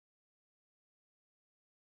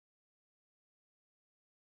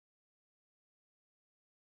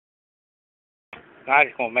I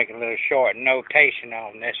just want to make a little short notation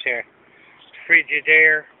on this here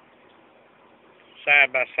Frigidaire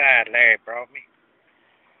side by side Larry brought me.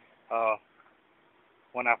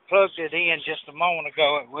 When I plugged it in just a moment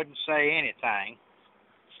ago, it wouldn't say anything.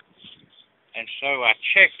 And so I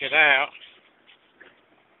checked it out.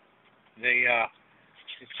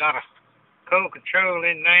 It's got a cold control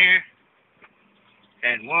in there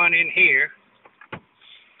and one in here.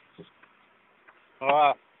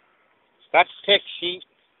 Got the tech sheet.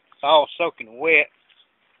 It's all soaking wet.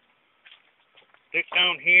 Looked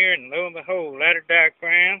on here, and lo and behold, ladder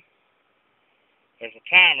diagram. There's a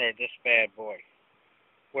timer of this bad boy.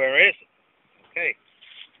 Where is it? Okay.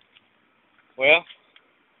 Well,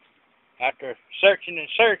 after searching and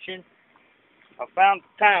searching, I found the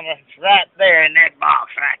timer. It's right there in that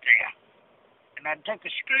box right there. And I took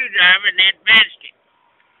a screwdriver and advanced it.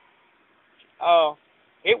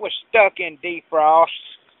 It was stuck in defrost.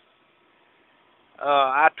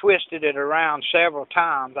 I twisted it around several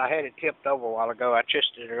times. I had it tipped over a while ago. I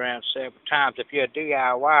twisted it around several times. If you're a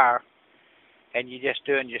DIYer and you're just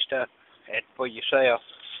doing your stuff for yourself,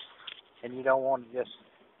 and you don't want to just,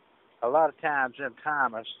 a lot of times them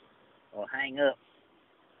timers will hang up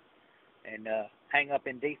and hang up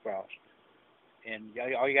in defrost. And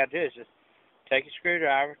all you got to do is just take a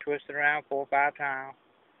screwdriver, twist it around 4 or 5 times,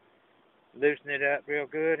 loosen it up real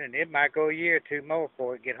good, and it might go a year or two more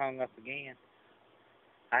before it get hung up again.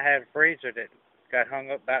 I had a freezer that got hung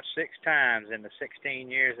up about 6 times in the 16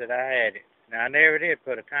 years that I had it. Now, I never did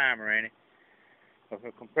put a timer in it, but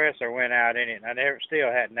the compressor went out in it, and I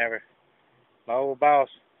never. My old boss,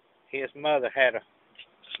 his mother had a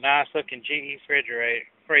nice-looking GE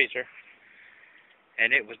freezer,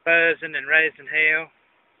 and it was buzzing and raising hell,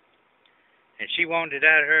 and she wanted it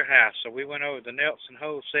out of her house, so we went over to Nelson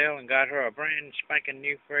Wholesale and got her a brand spanking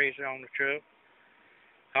new freezer on the truck,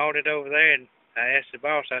 hauled it over there, and I asked the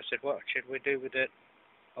boss, I said, what should we do with that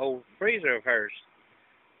old freezer of hers?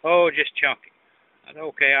 Oh, just chunk it. I said,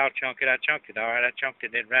 okay, I'll chunk it. I chunked it, all right. I chunked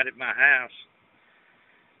it right at my house.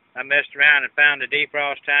 I messed around and found the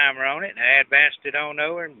defrost timer on it, and I advanced it on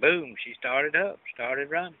over, and boom, she started up,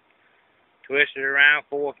 started running. Twisted it around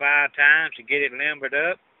 4 or 5 times to get it limbered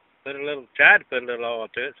up. Tried to put a little oil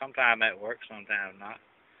to it. Sometimes that works, sometimes not.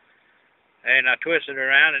 And I twisted it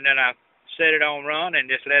around, and then I set it on run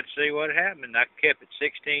and just let it see what happened. I kept it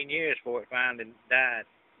 16 years before it finally died.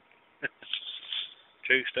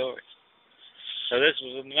 True story. So this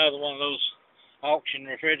was another one of those auction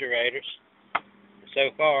refrigerators. So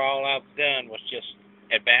far, all I've done was just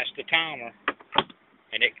advance the timer,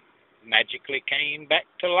 and it magically came back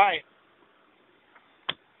to life.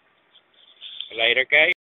 Later,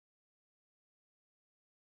 guys.